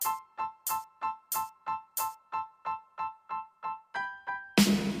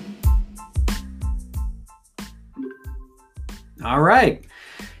All right.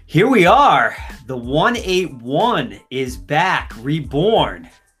 Here we are. The 181 is back, reborn.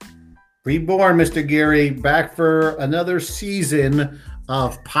 Reborn, Mr. Geary, back for another season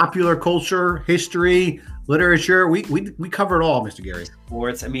of popular culture, history, literature. We cover it all, Mr. Geary.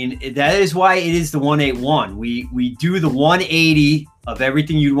 Sports. I mean, that is why it is the 181. We do the 180 of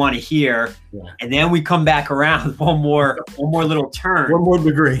everything you'd want to hear, and then we come back around one more little turn. One more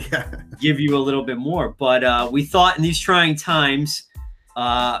degree. Give you a little bit more. But we thought in these trying times,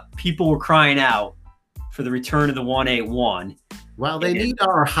 people were crying out for the return of the 181. Well, they need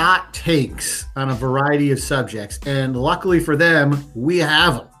our hot takes on a variety of subjects, and luckily for them, we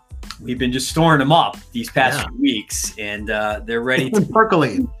have them. We've been just storing them up these past few weeks, and they're ready to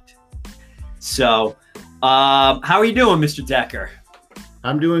percolate. So, how are you doing, Mr. Decker?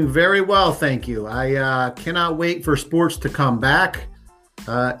 I'm doing very well, thank you. I cannot wait for sports to come back.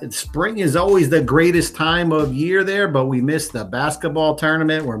 Spring is always the greatest time of year there, but we miss the basketball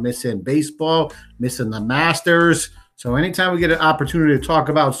tournament. We're missing baseball, missing the Masters. So anytime we get an opportunity to talk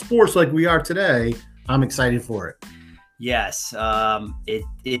about sports like we are today, I'm excited for it. Yes,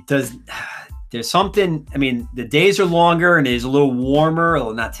 it does. There's something. I mean, the days are longer and it is a little warmer.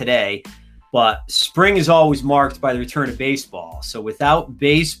 Well, not today, but spring is always marked by the return of baseball. So without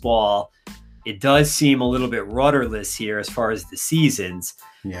baseball, it does seem a little bit rudderless here as far as the seasons.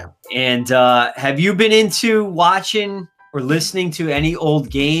 Yeah. And have you been into watching or listening to any old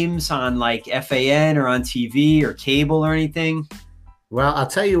games on like FAN or on TV or cable or anything? Well, I'll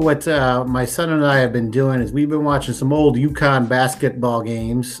tell you what my son and I have been doing is we've been watching some old UConn basketball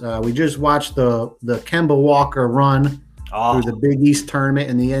games. We just watched the Kemba Walker run through the Big East tournament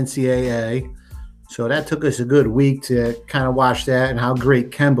in the NCAA. So that took us a good week to kind of watch that and how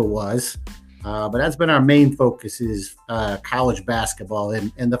great Kemba was. But that's been our main focus is college basketball.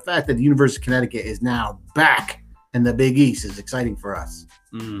 And the fact that the University of Connecticut is now back in the Big East is exciting for us.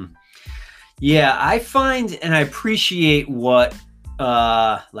 Yeah, I find and I appreciate what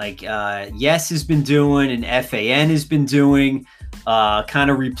Yes has been doing and FAN has been doing,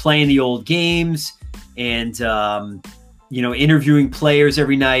 kind of replaying the old games and, interviewing players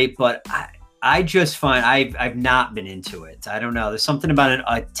every night. But I just find I've not been into it. I don't know. There's something about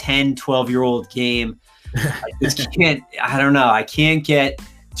a 10, 12-year-old game. I just can't, I don't know. I can't get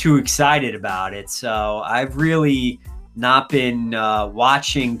too excited about it. So I've really not been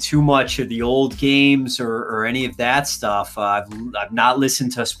watching too much of the old games or any of that stuff. I've not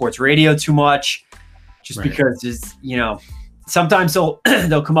listened to sports radio too much just because it's, sometimes they'll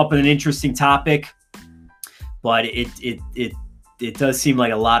come up with an interesting topic, but it does seem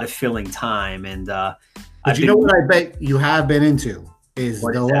like a lot of filling time. And but what I bet you have been into is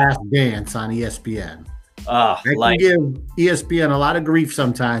The Last Dance on ESPN. I can give ESPN a lot of grief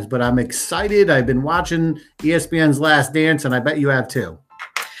sometimes, but I'm excited. I've been watching ESPN's Last Dance, and I bet you have too.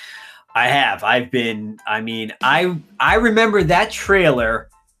 I have. I remember that trailer.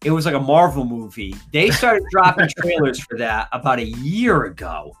 It was like a Marvel movie. They started dropping trailers for that about a year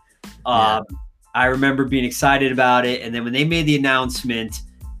ago. I remember being excited about it, and then when they made the announcement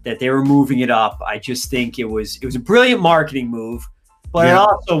that they were moving it up, I just think it was a brilliant marketing move, but it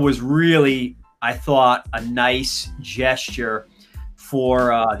also was really, I thought, a nice gesture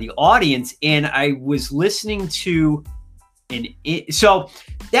for the audience. And I was listening to so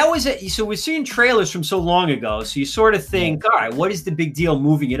we're seeing trailers from so long ago. So you sort of think, all right, what is the big deal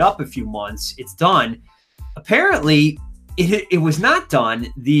moving it up a few months? It's done. Apparently it was not done.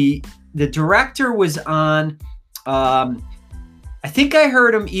 The director was on, I think I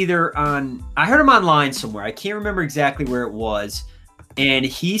heard him online somewhere. I can't remember exactly where it was. And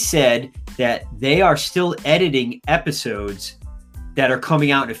he said that they are still editing episodes that are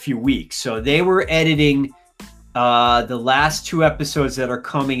coming out in a few weeks. So they were editing the last 2 episodes that are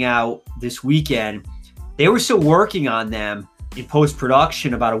coming out this weekend. They were still working on them in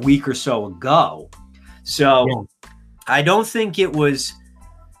post-production about a week or so ago. So I don't think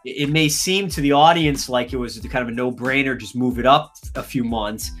it may seem to the audience like it was kind of a no-brainer, just move it up a few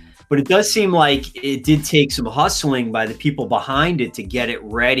months. But it does seem like it did take some hustling by the people behind it to get it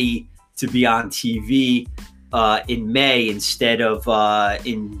ready to be on TV in May instead of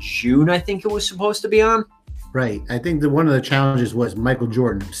in June, I think it was supposed to be on. Right. I think that one of the challenges was Michael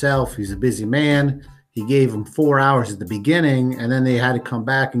Jordan himself. He's a busy man. He gave him 4 hours at the beginning, and then they had to come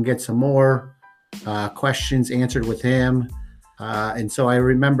back and get some more questions answered with him. And so I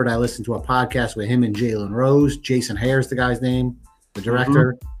remembered I listened to a podcast with him and Jalen Rose. Jason Hare's the guy's name, the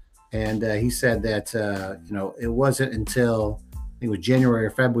director. And he said that, it wasn't until I think it was January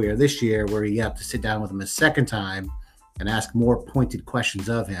or February of this year where he got to sit down with him a second time and ask more pointed questions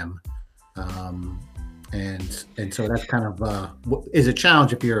of him. and so that's kind of is a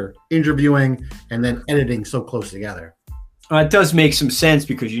challenge if you're interviewing and then editing so close together. It does make some sense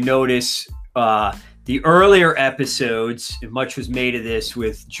because you notice the earlier episodes, much was made of this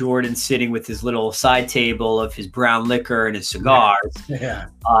with Jordan sitting with his little side table of his brown liquor and his cigars. Yeah.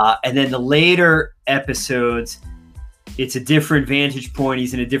 And then the later episodes, it's a different vantage point.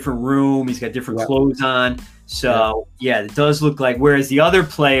 He's in a different room. He's got different clothes on. So, yeah, it does look like, whereas the other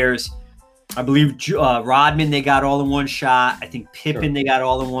players, I believe Rodman, they got all in one shot. I think Pippen, they got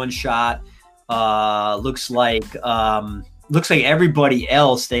all in one shot. Looks like everybody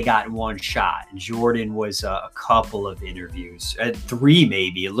else they got in one shot. Jordan was a couple of interviews, 3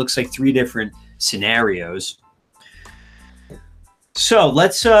 maybe. It looks like 3 different scenarios. So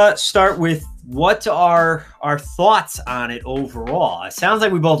let's start with what are our thoughts on it overall. It sounds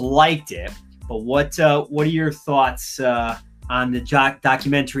like we both liked it, but what are your thoughts on the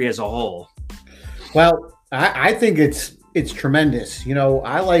documentary as a whole? Well, I think it's tremendous. You know,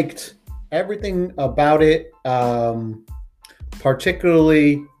 I liked everything about it.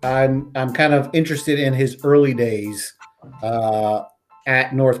 Particularly, I'm kind of interested in his early days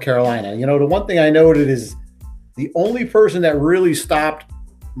at North Carolina. You know, the one thing I noted is the only person that really stopped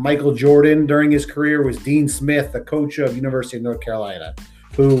Michael Jordan during his career was Dean Smith, the coach of University of North Carolina,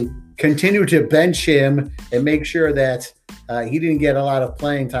 who continued to bench him and make sure that he didn't get a lot of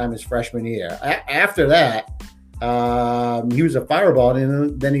playing time his freshman year. After that, he was a fireball,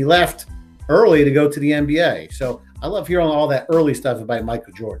 and then he left early to go to the NBA. So I love hearing all that early stuff about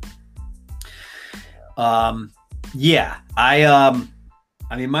Michael Jordan. Yeah, I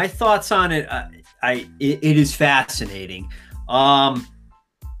mean, my thoughts on it, it is fascinating.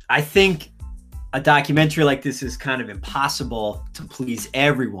 I think a documentary like this is kind of impossible to please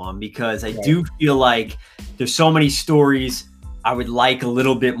everyone because I do feel like there's so many stories I would like a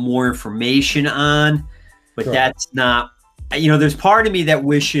little bit more information on, but that's not. You know, there's part of me that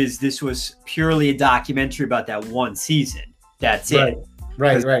wishes this was purely a documentary about that one season. That's it.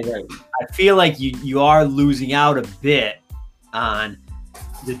 Right. I feel like you are losing out a bit on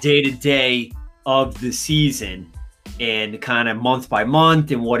the day-to-day of the season and kind of month by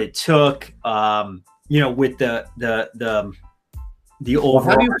month and what it took, you know, with the overall.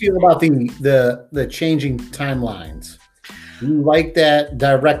 How do you feel about the changing timelines? Do you like that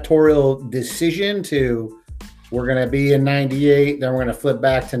directorial decision to – we're going to be in 98, then we're going to flip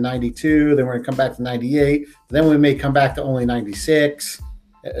back to 92, then we're going to come back to 98, then we may come back to only 96.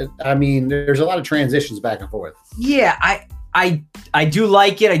 I mean, there's a lot of transitions back and forth. Yeah, I do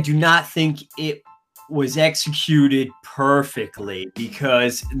like it. I do not think it was executed perfectly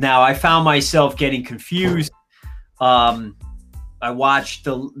because now I found myself getting confused. I watched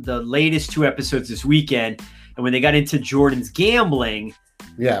the latest 2 episodes this weekend, and when they got into Jordan's gambling,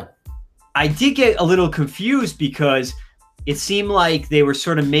 I did get a little confused because it seemed like they were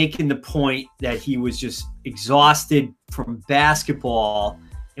sort of making the point that he was just exhausted from basketball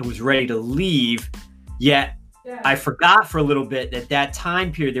and was ready to leave. Yet I forgot for a little bit that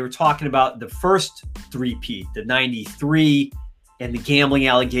time period, they were talking about the first three-peat, the 93, and the gambling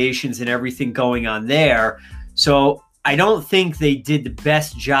allegations and everything going on there. So I don't think they did the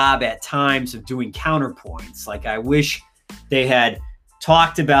best job at times of doing counterpoints. Like I wish they had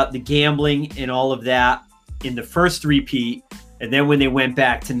talked about the gambling and all of that in the first three-peat, and then when they went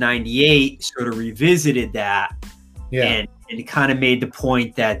back to 98, sort of revisited that and kind of made the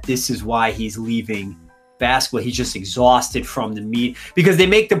point that this is why he's leaving basketball. He's just exhausted from the media, because they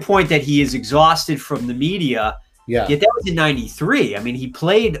make the point that he is exhausted from the media. Yet that was in 93. I mean, he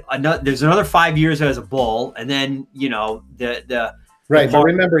played there's another 5 years as a Bull, and then, you know, the but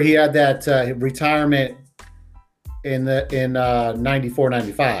remember he had that retirement in 94,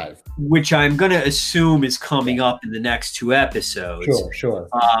 95, which I'm going to assume is coming up in the next 2 episodes. Sure.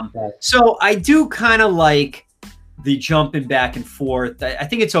 So I do kind of like the jumping back and forth. I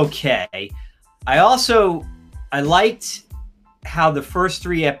think it's okay. I liked how the first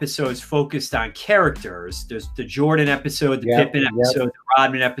 3 episodes focused on characters. There's the Jordan episode, the Pippen episode, the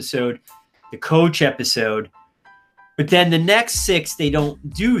Rodman episode, the coach episode. But then the next 6, they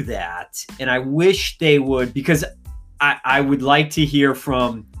don't do that. And I wish they would, because I would like to hear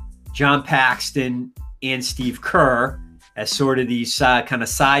from John Paxson and Steve Kerr as sort of these kind of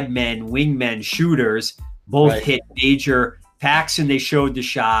sidemen, wingmen, shooters. Both hit major. Paxson, they showed the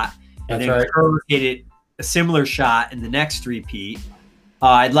shot. And then Kerr hit a similar shot in the next three-peat.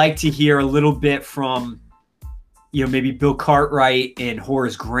 I'd like to hear a little bit from, you know, maybe Bill Cartwright and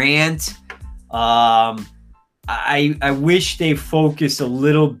Horace Grant. I wish they focused a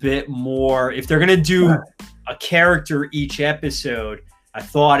little bit more. If they're going to do a character each episode, I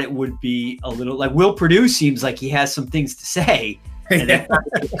thought it would be a little like Will Perdue seems like he has some things to say, and then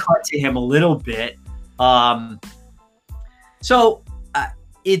cut to him a little bit. So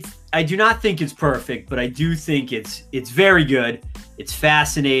I do not think it's perfect, but I do think it's very good. It's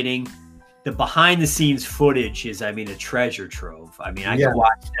fascinating. The behind the scenes footage is, I mean, a treasure trove. I mean, I could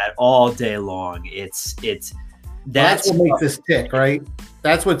watch that all day long. That's what makes this tick, right?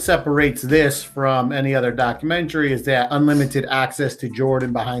 That's what separates this from any other documentary, is that unlimited access to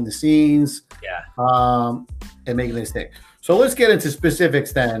Jordan behind the scenes. Yeah. And making this tick. So let's get into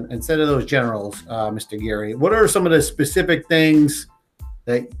specifics then, instead of those generals, Mr. Geary. What are some of the specific things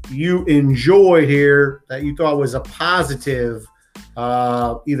that you enjoyed here that you thought was a positive,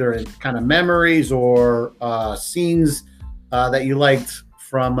 either in kind of memories or scenes that you liked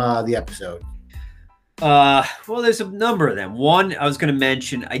from the episode? Well, there's a number of them. One, I was going to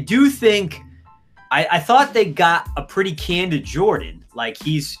mention, I do think, I thought they got a pretty candid Jordan. Like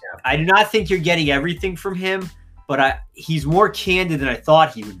I do not think you're getting everything from him, but he's more candid than I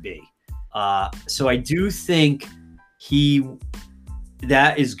thought he would be. So I do think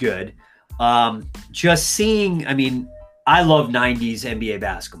that is good. Just seeing, I mean, I love 90s NBA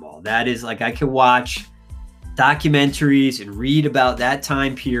basketball. That is like, I can watch documentaries and read about that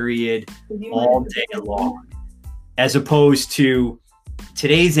time period all day long, as opposed to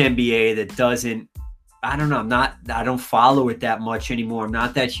today's NBA that doesn't, I don't know, I don't follow it that much anymore. I'm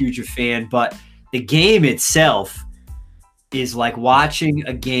not that huge a fan, but the game itself is like watching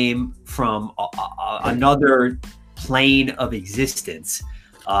a game from another plane of existence.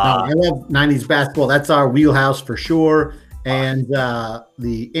 I love 90s basketball. That's our wheelhouse for sure. And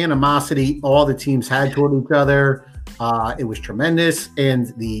the animosity all the teams had toward each other, it was tremendous.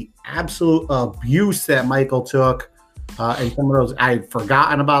 And the absolute abuse that Michael took, and some of those, I'd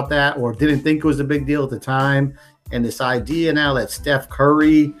forgotten about that or didn't think it was a big deal at the time. And this idea now that Steph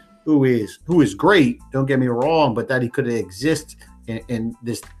Curry, who is great, don't get me wrong, but that he could exist in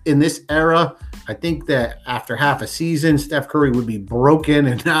this era. I think that after half a season, Steph Curry would be broken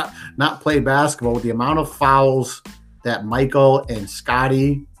and not play basketball with the amount of fouls that Michael and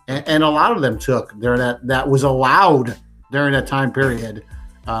Scotty and a lot of them took during that was allowed during that time period.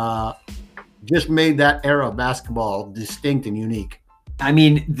 Just made that era of basketball distinct and unique. I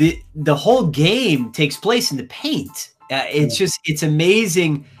mean, the whole game takes place in the paint. It's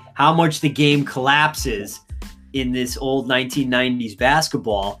amazing how much the game collapses in this old 1990s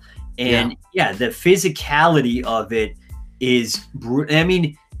basketball. And the physicality of it is brutal. I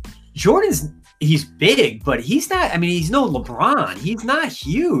mean, he's big, but he's not, I mean, he's no LeBron. He's not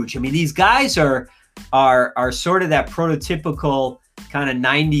huge. I mean, these guys are sort of that prototypical kind of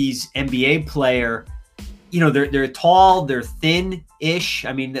 90s NBA player. You know, they're tall, they're thin-ish.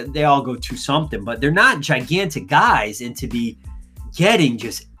 I mean, they all go to something, but they're not gigantic guys. And to be getting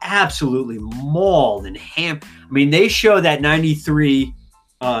just absolutely mauled and I mean, they show that 93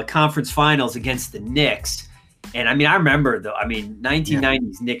 conference finals against the Knicks. And I mean, I remember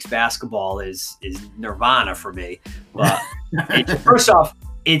 1990s Knicks basketball is nirvana for me. But first off,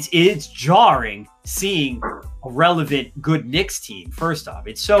 it's jarring seeing a relevant good Knicks team. First off,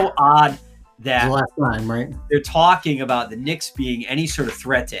 it's so odd that the last time, right? They're talking about the Knicks being any sort of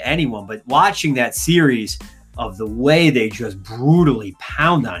threat to anyone, but watching that series of the way they just brutally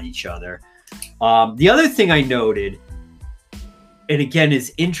pound on each other. The other thing I noted, and again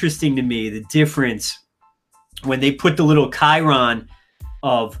is interesting to me, the difference when they put the little chyron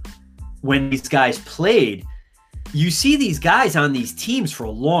of when these guys played, you see these guys on these teams for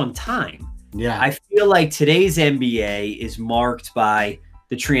a long time. Yeah. I feel like today's NBA is marked by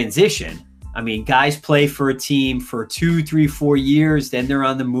the transition. I mean, guys play for a team for 2, 3, 4 years, then they're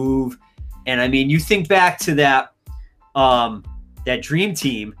on the move. And I mean, you think back to that dream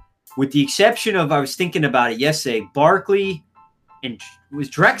team, with the exception of, I was thinking about it yesterday, Barkley and was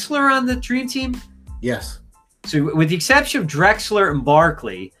Drexler on the dream team? Yes. So with the exception of Drexler and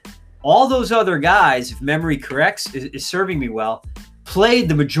Barkley, all those other guys, if memory corrects, is serving me well, played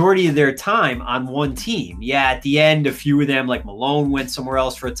the majority of their time on one team. Yeah, at the end, a few of them, like Malone, went somewhere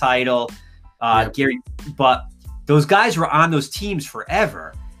else for a title. Gary, but those guys were on those teams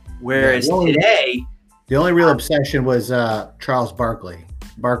forever. Whereas today, the only real obsession was Charles Barkley.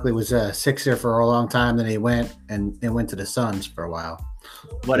 Barkley was a Sixer for a long time, then he went to the Suns for a while.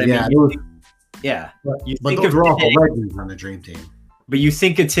 But But those were all legends on the Dream Team. But you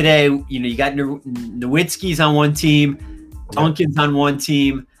think of today, you know, you got Nowitzki's on one team, Duncan's on one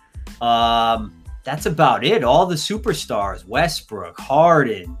team. That's about it. All the superstars: Westbrook,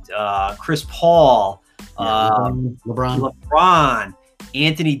 Harden, Chris Paul, LeBron.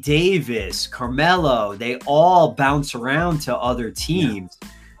 Anthony Davis, Carmelo, they all bounce around to other teams. Yeah.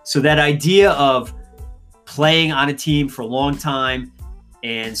 So that idea of playing on a team for a long time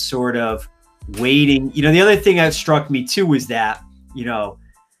and sort of waiting, the other thing that struck me too was that,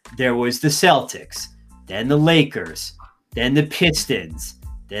 there was the Celtics, then the Lakers, then the Pistons,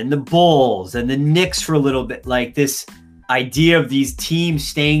 then the Bulls, and the Knicks for a little bit. Like this idea of these teams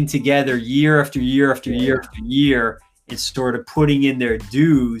staying together year after year after year after year and sort of putting in their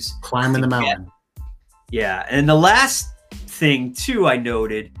dues. Climbing the mountain. Yeah. And the last thing, too, I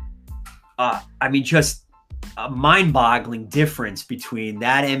noted, just a mind-boggling difference between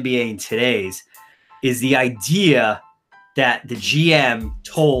that NBA and today's is the idea that the GM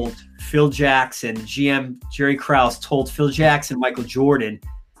told Phil Jackson, GM Jerry Krause told Phil Jackson, Michael Jordan,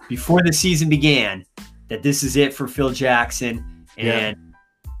 before the season began, that this is it for Phil Jackson. And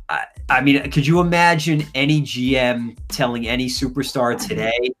could you imagine any GM telling any superstar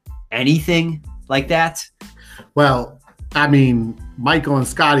today anything like that? Well, Michael and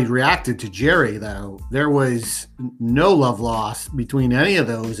Scotty reacted to Jerry, though. There was no love lost between any of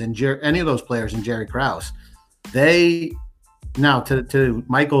those and any of those players and Jerry Krause. Now to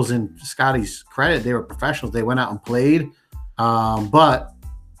Michael's and Scotty's credit, they were professionals. They went out and played, but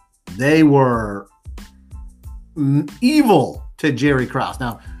they were evil to Jerry Krause.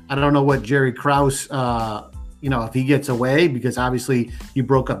 Now, I don't know what Jerry Krause, if he gets away, because obviously he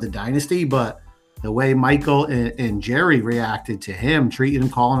broke up the dynasty, but the way Michael and Jerry reacted to him, treating him,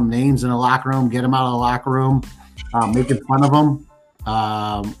 calling him names in the locker room, get him out of the locker room, making fun of him,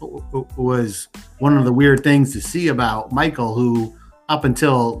 was one of the weird things to see about Michael, who up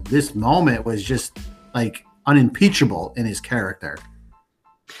until this moment was just like unimpeachable in his character.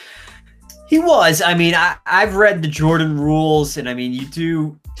 He was. I've read the Jordan rules, and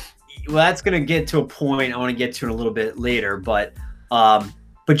that's going to get to a point I want to get to in a little bit later, but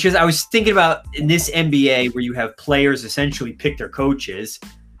just I was thinking about in this NBA where you have players essentially pick their coaches.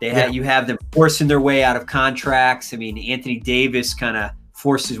 You have them forcing their way out of contracts. Anthony Davis kind of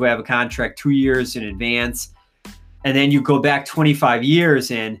forced his way out of a contract 2 years in advance. And then you go back 25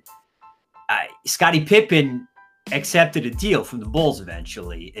 years and Scottie Pippen accepted a deal from the Bulls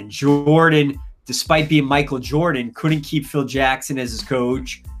eventually. And Jordan, despite being Michael Jordan, couldn't keep Phil Jackson as his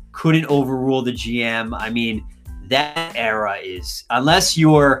coach, couldn't overrule the GM. That era is, unless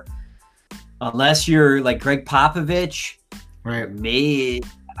you're like Greg Popovich, right?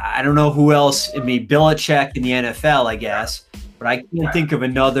 I don't know who else. Belichick in the NFL, I guess, but I can't think of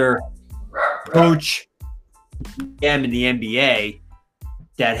another coach in the NBA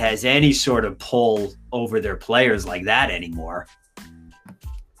that has any sort of pull over their players like that anymore.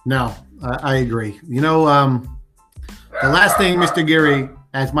 No, I agree. The last thing, Mr. Geary,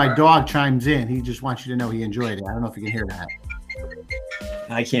 as my dog chimes in, he just wants you to know he enjoyed it. I don't know if you can hear that.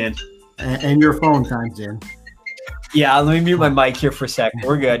 I can. And your phone chimes in. Yeah, let me mute my mic here for a second.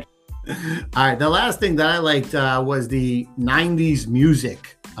 We're good. All right. The last thing that I liked was the 90s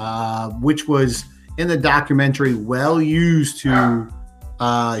music, which was in the documentary well used to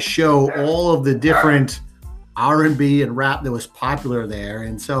show all of the different R&B and rap that was popular there.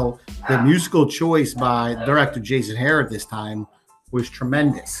 And so the musical choice by director Jason Hare at this time was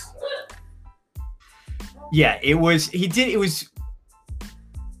tremendous. Yeah, it was.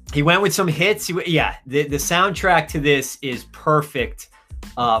 He went with some hits. The soundtrack to this is perfect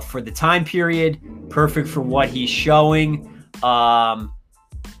for the time period, perfect for what he's showing. I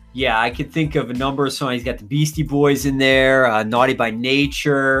could think of a number of songs. He's got the Beastie Boys in there, Naughty by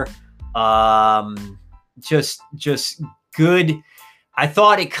Nature, just good. I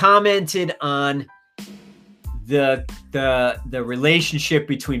thought it commented on the relationship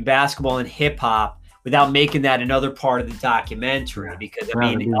between basketball and hip hop without making that another part of the documentary, because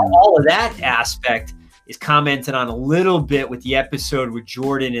all of that aspect is commented on a little bit with the episode with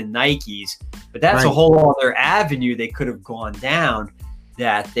Jordan and Nikes, but that's a whole other avenue they could have gone down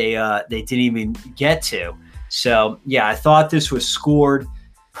that they didn't even get to. So I thought this was scored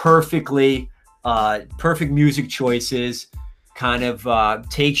perfectly, perfect music choices, kind of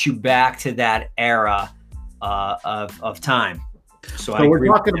takes you back to that era of time. So we're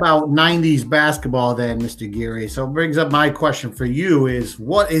talking about 90s basketball then, Mr. Geary. So it brings up my question for you is,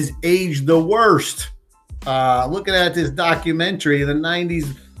 what is age the worst? Looking at this documentary, the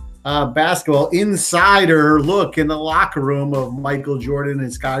 90s basketball insider look in the locker room of Michael Jordan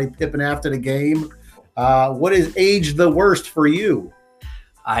and Scottie Pippen after the game. What is age the worst for you?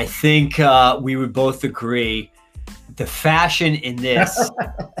 I think we would both agree the fashion in this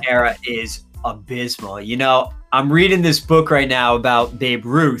era is abysmal. I'm reading this book right now about Babe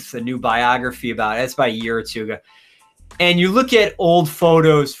Ruth, a new biography about it. It's about a year or two ago. And you look at old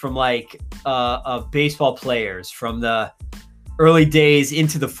photos from like of baseball players from the early days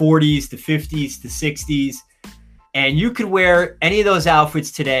into the 40s, the 50s, the 60s, and you could wear any of those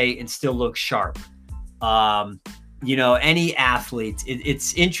outfits today and still look sharp. Any athlete.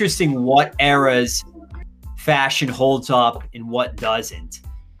 It's interesting what eras fashion holds up and what doesn't.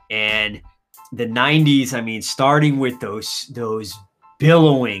 And the 90s, I mean, starting with those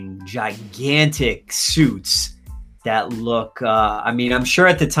billowing, gigantic suits that look, I'm sure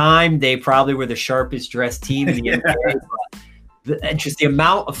at the time they probably were the sharpest dressed team in the NBA. But just the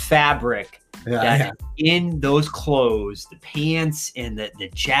amount of fabric in those clothes, the pants and the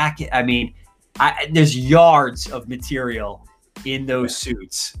jacket. I mean, there's yards of material in those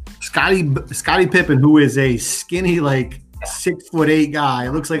suits. Scottie Pippen, who is a skinny, like 6'8" guy,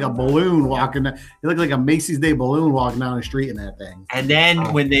 looks like a balloon walking. He looked like a Macy's Day balloon walking down the street in that thing. And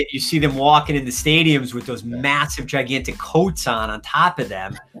then when you see them walking in the stadiums with those massive, gigantic coats on top of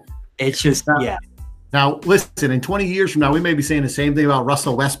them, it's just Now, listen, in 20 years from now, we may be saying the same thing about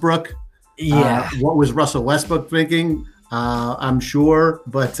Russell Westbrook. Yeah. What was Russell Westbrook thinking? I'm sure.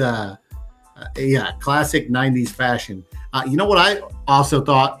 But, classic 90s fashion. You know what I also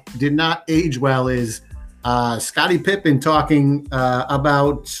thought did not age well is Scottie Pippen talking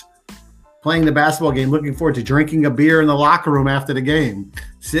about playing the basketball game, looking forward to drinking a beer in the locker room after the game,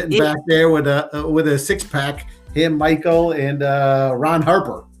 sitting back there with a six-pack, him, Michael, and Ron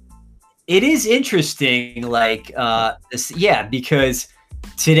Harper. It is interesting, because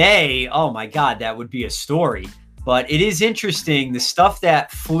today, oh my God, that would be a story. But it is interesting, the stuff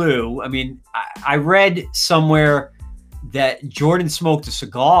that flew. I mean, I read somewhere that Jordan smoked a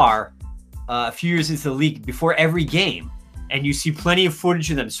cigar a few years into the league before every game. And you see plenty of footage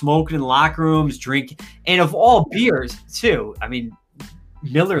of them smoking in locker rooms, drinking, and of all beers, too. I mean,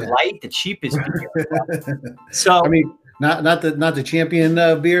 Miller Lite, the cheapest beer. So, I mean, not the champion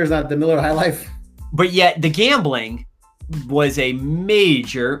beers, not the Miller High Life. But yet the gambling was a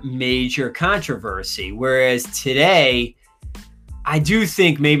major controversy. Whereas today, I do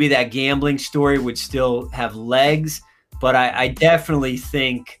think maybe that gambling story would still have legs. But I definitely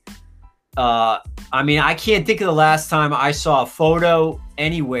think, I can't think of the last time I saw a photo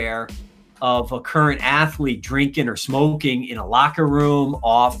anywhere of a current athlete drinking or smoking in a locker room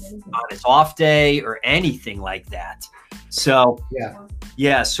on his off day or anything like that. So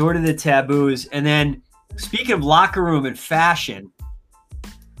sort of the taboos. And then speaking of locker room and fashion,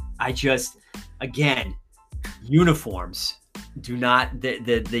 uniforms do not,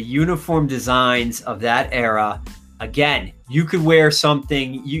 the uniform designs of that era. Again, you could wear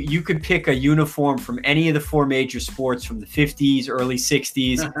something, you could pick a uniform from any of the four major sports from the 50s, early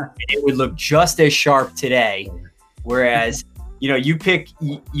 60s, and it would look just as sharp today. Whereas, you pick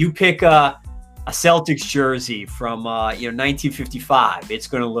a Celtics jersey from 1955, it's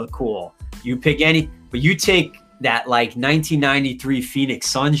going to look cool. You pick but you take that like 1993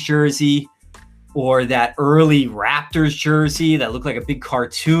 Phoenix Suns jersey or that early Raptors jersey that looked like a big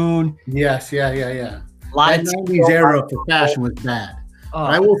cartoon. Yes, yeah. That 90s era for fashion was bad.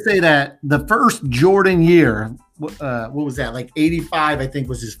 I will say that the first Jordan year, what was that? Like 85, I think,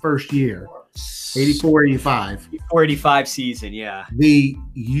 was his first year. 84, 85. 84, 85 season, yeah. The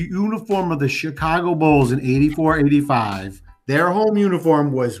uniform of the Chicago Bulls in 84, 85, their home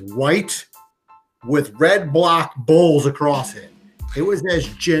uniform was white with red block Bulls across it. It was as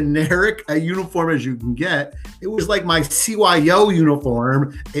generic a uniform as you can get. It was like my CYO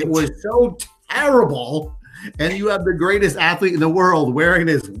uniform. It was so terrible, and you have the greatest athlete in the world wearing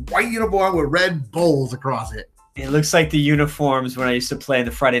this white uniform with red Bulls across it. It looks like the uniforms when I used to play in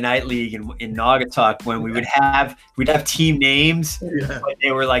the Friday Night League in Naugatuck, when we'd have team names, but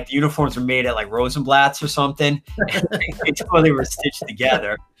they were like, the uniforms were made at like Rosenblatt's or something. They were stitched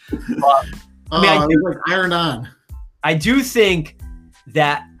together. I do, like iron on. I do think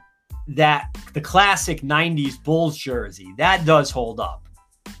that the classic 90s Bulls jersey, that does hold up.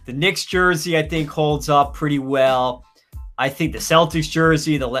 The Knicks jersey, I think, holds up pretty well. I think the Celtics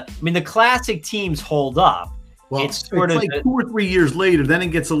jersey, the classic teams hold up. Well, it's like 2 or 3 years later, then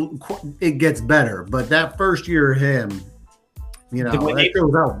it gets better. But that first year, that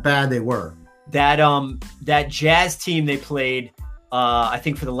shows how bad they were. That Jazz team they played, I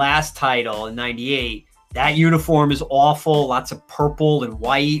think for the last title in '98. That uniform is awful. Lots of purple and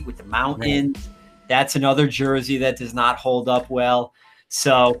white with the mountains. Right. That's another jersey that does not hold up well.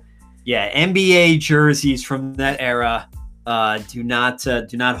 So, yeah, NBA jerseys from that era do not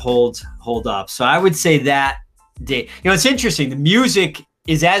hold up. So I would say that day. It's interesting. The music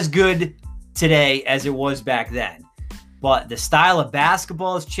is as good today as it was back then, but the style of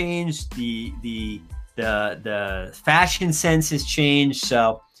basketball has changed. The the fashion sense has changed.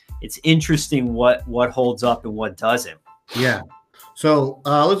 So it's interesting what holds up and what doesn't. Yeah. So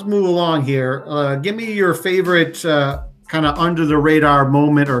let's move along here. Give me your favorite kind of under the radar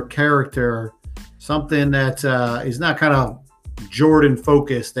moment or character, something that is not kind of Jordan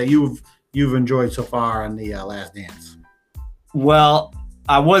focused that you've enjoyed so far on the Last Dance. Well,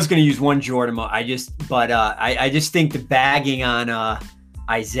 I was going to use one Jordan. I just think the bagging on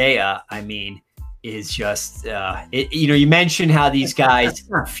Isaiah, I mean, is just you mentioned how these guys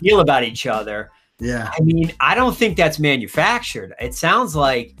feel about each other. Yeah. I mean, I don't think that's manufactured. It sounds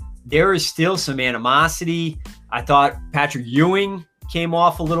like there is still some animosity. I thought Patrick Ewing came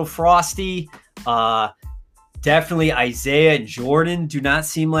off a little frosty. Definitely Isaiah and Jordan do not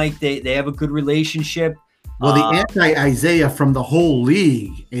seem like they have a good relationship. Well, the anti-Isaiah from the whole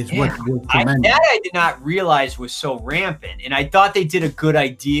league is what was tremendous. I did not realize was so rampant. And I thought they did a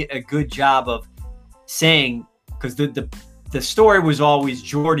good job of saying, because the story was always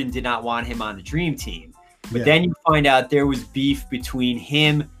Jordan did not want him on the Dream Team. But then you find out there was beef between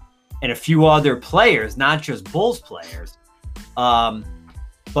him and a few other players, not just Bulls players.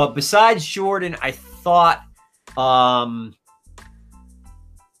 But besides Jordan, I thought, I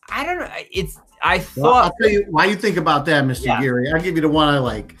don't know. I'll tell you why you think about that, Mr. Geary. I'll give you the one I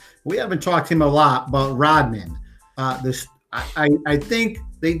like. We haven't talked to him a lot, but Rodman. I think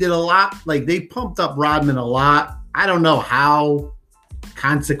they did a lot. Like, they pumped up Rodman a lot. I don't know how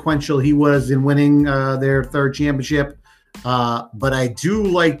consequential he was in winning their third championship. But I do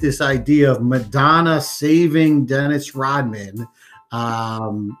like this idea of Madonna saving Dennis Rodman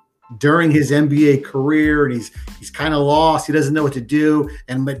during his NBA career, and he's kind of lost. He doesn't know what to do.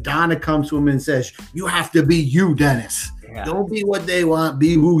 And Madonna comes to him and says, "You have to be you, Dennis. Don't be what they want.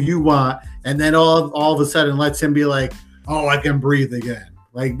 Be who you want." And then all of a sudden lets him be like, "Oh, I can breathe again."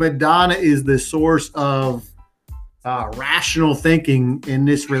 Like, Madonna is the source of rational thinking in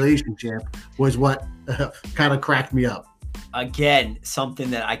this relationship, was what kind of cracked me up. Again,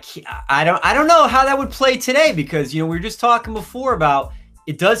 something that I don't know how that would play today, because we were just talking before about,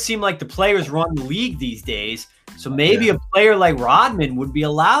 it does seem like the players run the league these days. So maybe a player like Rodman would be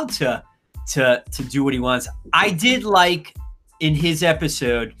allowed to do what he wants. I did like in his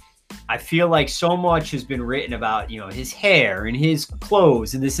episode, I feel like so much has been written about, his hair and his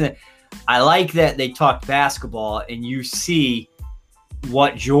clothes and this and that. I like that they talked basketball, and you see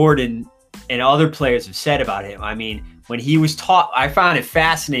what Jordan and other players have said about him. I mean, when he was I found it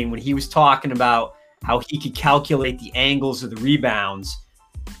fascinating when he was talking about how he could calculate the angles of the rebounds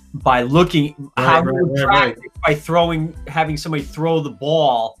by looking by having somebody throw the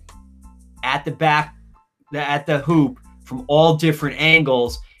ball at the back, at the hoop from all different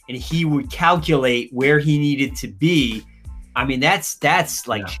angles, and he would calculate where he needed to be. I mean, that's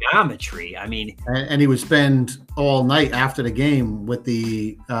like geometry. I mean, and he would spend all night after the game with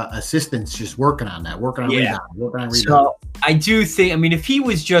the assistants just working on rebound. So I do think, I mean, if he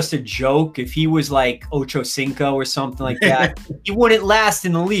was just a joke, if he was like Ocho Cinco or something like that, he wouldn't last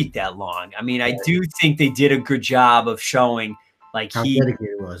in the league that long. I mean, I do think they did a good job of showing like how dedicated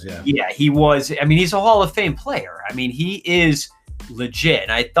he was. Yeah, he was. I mean, he's a Hall of Fame player. I mean, he is legit.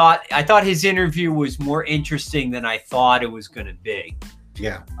 And I thought his interview was more interesting than I thought it was going to be.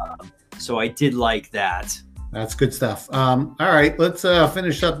 Yeah. So I did like that. That's good stuff. All right, let's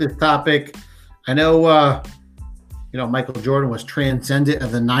finish up this topic. I know, Michael Jordan was transcendent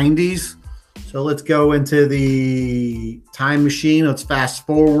of the 90s. So let's go into the time machine. Let's fast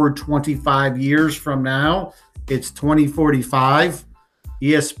forward 25 years from now. It's 2045.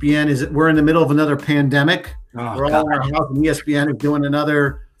 ESPN we're in the middle of another pandemic. We're all in our house, and ESPN is doing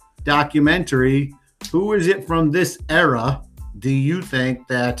another documentary. Who is it from this era do you think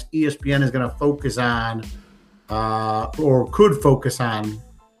that ESPN is going to focus on or could focus on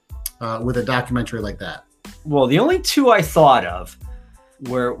with a documentary like that? Well, the only two I thought of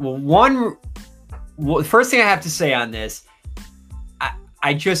were, the first thing I have to say on this,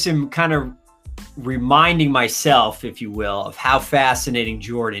 I just am kind of reminding myself, if you will, of how fascinating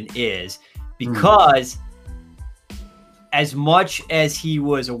Jordan is, because as much as he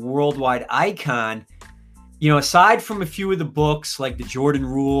was a worldwide icon, aside from a few of the books like the Jordan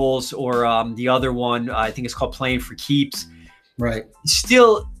Rules or the other one, I think it's called Playing for Keeps. Right.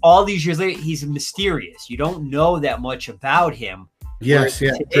 Still, all these years later, he's mysterious. You don't know that much about him. Yes,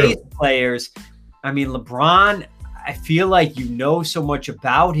 yeah. Today's players, I mean, LeBron, I feel like so much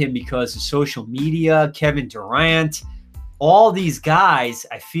about him because of social media, Kevin Durant, all these guys,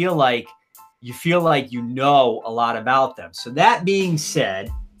 I feel like you know a lot about them. So that being said,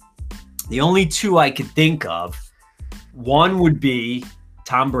 the only two I could think of, one would be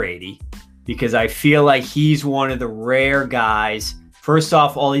Tom Brady. because I feel like he's one of the rare guys. First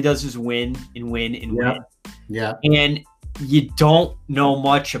off, all he does is win and win and win. Yeah. And you don't know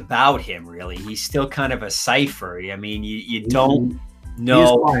much about him, really. He's still kind of a cipher. I mean, you don't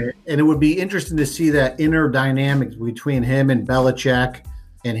know. And it would be interesting to see that inner dynamics between him and Belichick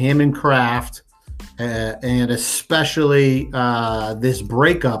and him and Kraft, and especially this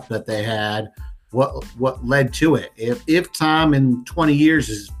breakup that they had, what led to it. If Tom in 20 years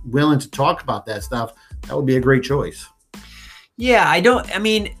is willing to talk about that stuff, that would be a great choice. Yeah,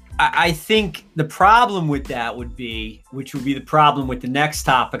 I think the problem with that would be, which would be the problem with the next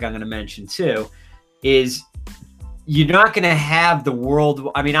topic I'm going to mention too, is you're not going to have the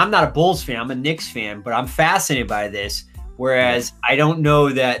world. I mean, I'm not a Bulls fan, I'm a Knicks fan, but I'm fascinated by this. Whereas I don't know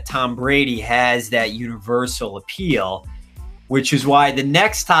that Tom Brady has that universal appeal, which is why the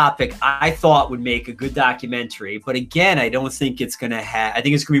next topic I thought would make a good documentary. But again, I don't think it's going to have, I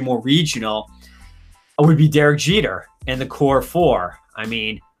think it's going to be more regional. It would be Derek Jeter and the core four. I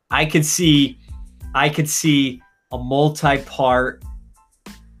mean, I could see a multi-part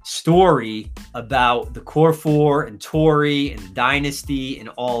story about the core four and Torrey and the dynasty and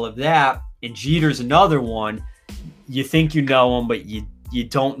all of that. And Jeter's another one. You think you know him, but you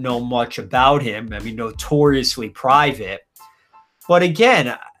don't know much about him. I mean, notoriously private. But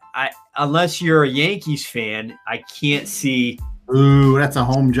again, unless you're a Yankees fan, I can't see. Ooh, that's a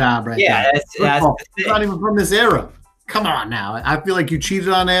home job right there. Yeah, that's not even from this era. Come on now. I feel like you cheated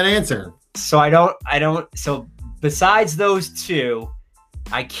on that answer. So I don't. So besides those two,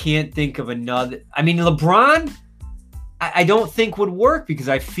 I can't think of another. I mean, LeBron, I don't think would work because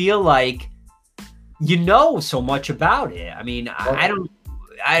I feel like you know so much about it. I mean, I don't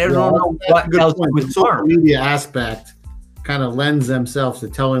know what else would the social media aspect kind of lends themselves to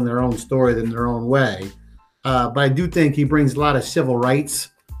telling their own story in their own way. But I do think he brings a lot of civil rights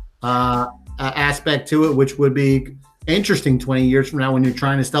aspect to it, which would be interesting 20 years from now when you're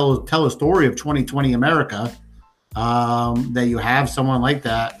trying to tell a story of 2020 America, that you have someone like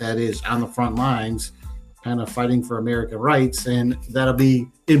that is on the front lines kind of fighting for American rights, and that'll be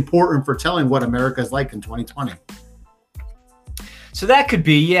important for telling what America is like in 2020. So that could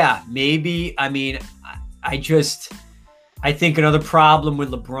be, yeah, maybe. I mean, I think another problem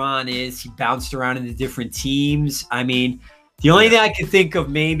with LeBron is he bounced around into different teams. I mean, the only thing I could think of,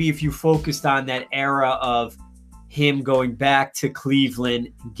 maybe if you focused on that era of him going back to Cleveland,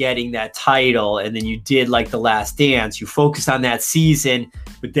 getting that title, and then you did like The Last Dance, you focused on that season,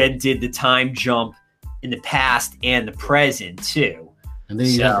 but then did the time jump in the past and the present too. And then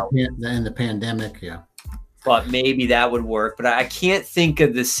you have the pandemic, yeah. But maybe that would work. But I can't think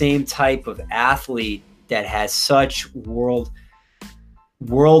of the same type of athlete that has such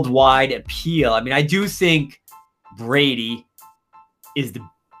worldwide appeal. I mean, I do think Brady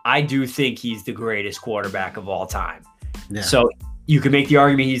I do think he's the greatest quarterback of all time. Yeah. So you can make the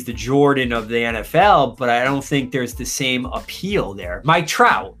argument he's the Jordan of the NFL, but I don't think there's the same appeal there. Mike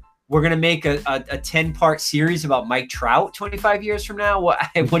Trout. We're going to make a 10-part series about Mike Trout 25 years from now. What are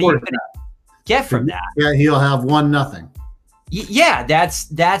you going to get from that? Yeah, he'll have 1-0. Yeah,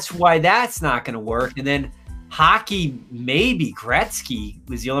 that's why that's not going to work. And then hockey, maybe Gretzky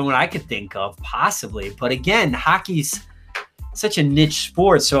was the only one I could think of, possibly. But again, hockey's such a niche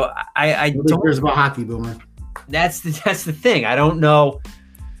sport, so I don't. Cares about hockey, Boomer. That's the thing. I don't know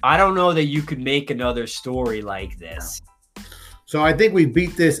that you could make another story like this. So I think we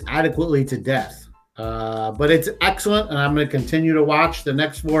beat this adequately to death. But it's excellent, and I'm going to continue to watch the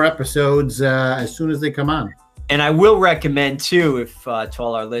next 4 episodes as soon as they come on. And I will recommend, too, if to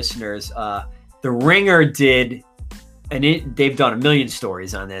all our listeners, The Ringer did, and they've done a million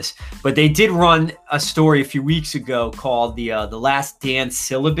stories on this, but they did run a story a few weeks ago called the Last Dance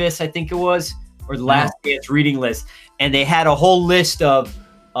Syllabus, I think it was, or the Last Dance Reading List. And they had a whole list of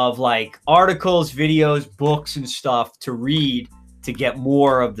like articles, videos, books, and stuff to read to get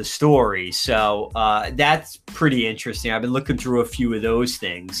more of the story. So that's pretty interesting. I've been looking through a few of those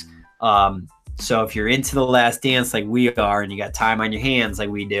things. So if you're into The Last Dance like we are, and you got time on your hands like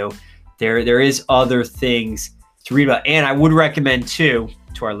we do, there is other things to read about. And I would recommend, too,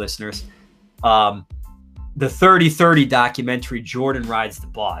 to our listeners, the 30-30 documentary, Jordan Rides the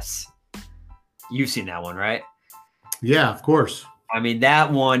Bus. You've seen that one, right? Yeah, of course. I mean, that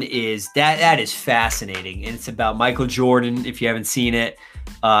one is that is fascinating, and it's about Michael Jordan. If you haven't seen it,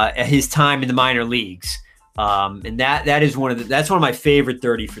 his time in the minor leagues, and that's one of my favorite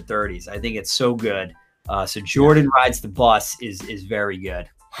 30 for 30s. I think it's so good. So Jordan Rides the Bus is very good.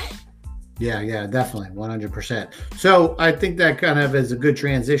 Yeah, definitely, 100%. So I think that kind of is a good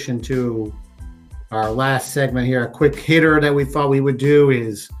transition to our last segment here. A quick hitter that we thought we would do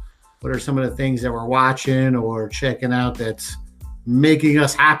is what are some of the things that we're watching or checking out that's making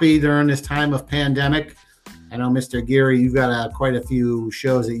us happy during this time of pandemic. I know, Mr. Geary, you've got quite a few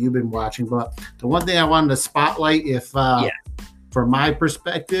shows that you've been watching, but the one thing I wanted to spotlight, from my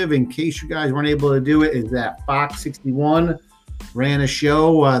perspective, in case you guys weren't able to do it, is that Fox 61 ran a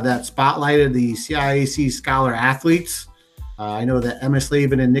show that spotlighted the CIAC Scholar athletes. I know that Emma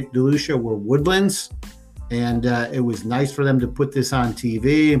Slavin and Nick DeLucia were Woodlands, and it was nice for them to put this on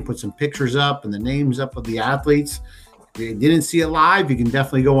TV and put some pictures up and the names up of the athletes. If you didn't see it live, you can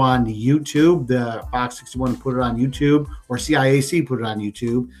definitely go on YouTube. The Fox 61 put it on YouTube, or CIAC put it on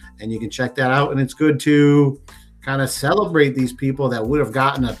YouTube, and you can check that out. And it's good to kind of celebrate these people that would have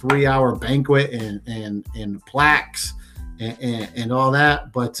gotten a 3-hour banquet and plaques and all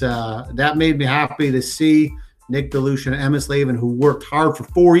that. But that made me happy to see Nick DeLucia and Emma Slavin, who worked hard for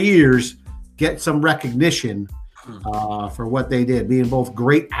 4 years, get some recognition for what they did, being both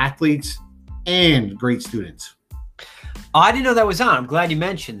great athletes and great students. I didn't know that was on. I'm glad you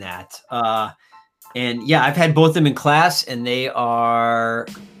mentioned that. And yeah, I've had both of them in class, and they are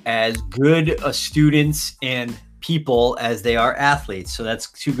as good students and people as they are athletes. So that's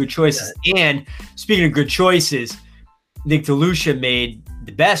two good choices. And speaking of good choices, Nick DeLucia made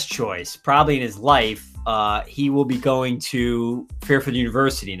the best choice probably in his life. He will be going to Fairfield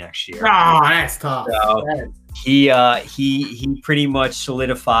University next year. Oh, that's tough. So he pretty much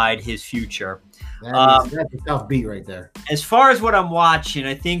solidified his future. That's a tough beat right there. As far as what I'm watching,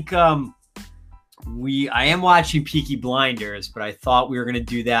 I think I am watching Peaky Blinders, but I thought we were going to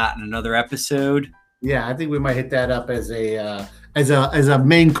do that in another episode. Yeah, I think we might hit that up as a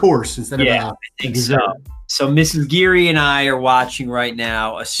main course instead of I think so. So Mrs. Geary and I are watching right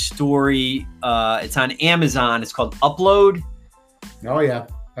now a story. It's on Amazon. It's called Upload. Oh yeah,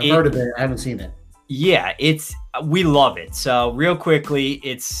 I've heard of it. I haven't seen it. Yeah, we love it. So real quickly,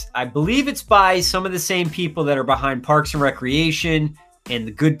 I believe it's by some of the same people that are behind Parks and Recreation and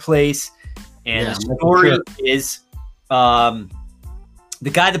The Good Place. And the story is the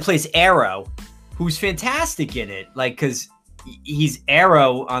guy that plays Arrow, who's fantastic in it. Like, because he's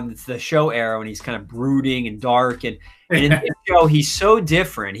Arrow on the show Arrow, and he's kind of brooding and dark. And in the show, he's so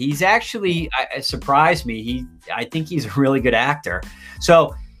different. He's actually surprised me. I think he's a really good actor.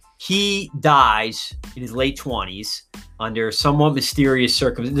 So he dies in his late 20s under somewhat mysterious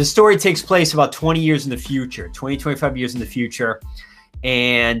circumstances. The story takes place about 20 years in the future, 20, 25 years in the future.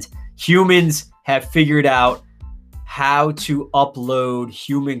 And humans have figured out how to upload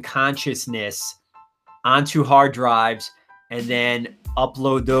human consciousness onto hard drives and then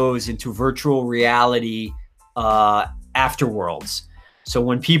upload those into virtual reality afterworlds. So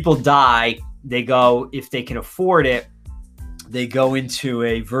when people die, they go, if they can afford it, they go into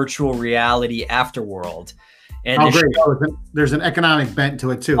a virtual reality afterworld. And there's an economic bent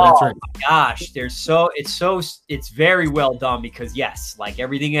to it too. That's right. My gosh, it's very well done, because yes, like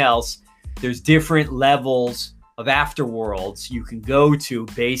everything else, there's different levels of afterworlds you can go to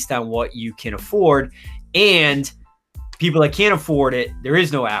based on what you can afford. And people that can't afford it, there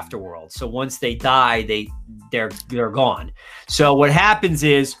is no afterworld. So once they die, they're gone. So what happens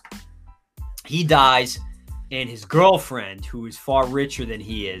is he dies, and his girlfriend, who is far richer than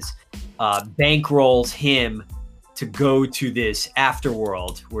he is, bankrolls him to go to this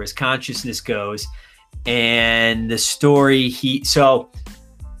afterworld where his consciousness goes. And the story, he's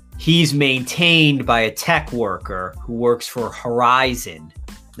maintained by a tech worker who works for Horizon,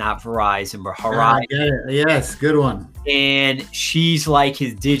 not Verizon, but Horizon. Yes, good one. And she's like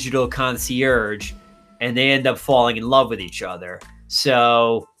his digital concierge, and they end up falling in love with each other.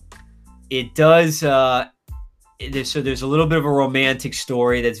 So it does. There's a little bit of a romantic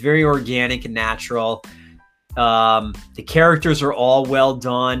story that's very organic and natural. The characters are all well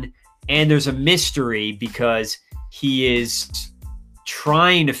done, and there's a mystery because he is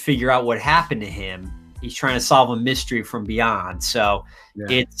trying to figure out what happened to him. He's trying to solve a mystery from beyond. So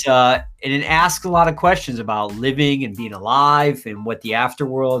it asks a lot of questions about living and being alive and what the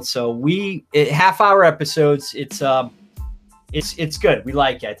afterworld. So half-hour episodes. It's good. We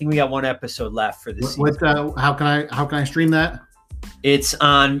like it. I think we got one episode left for this season. How can I stream that? It's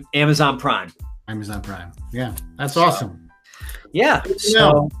on Amazon Prime. Amazon Prime. Yeah, that's awesome. Yeah.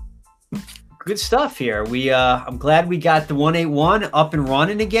 So good stuff here. I'm glad we got the 181 up and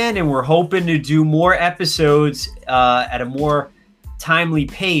running again, and we're hoping to do more episodes at a more timely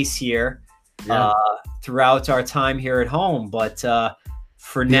pace here throughout our time here at home. But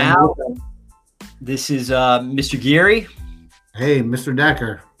for now, this is Mr. Geary. Hey, Mr.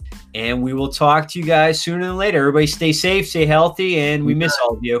 Decker. And we will talk to you guys sooner than later. Everybody stay safe, stay healthy, and we miss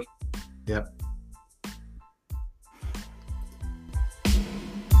all of you. Yep.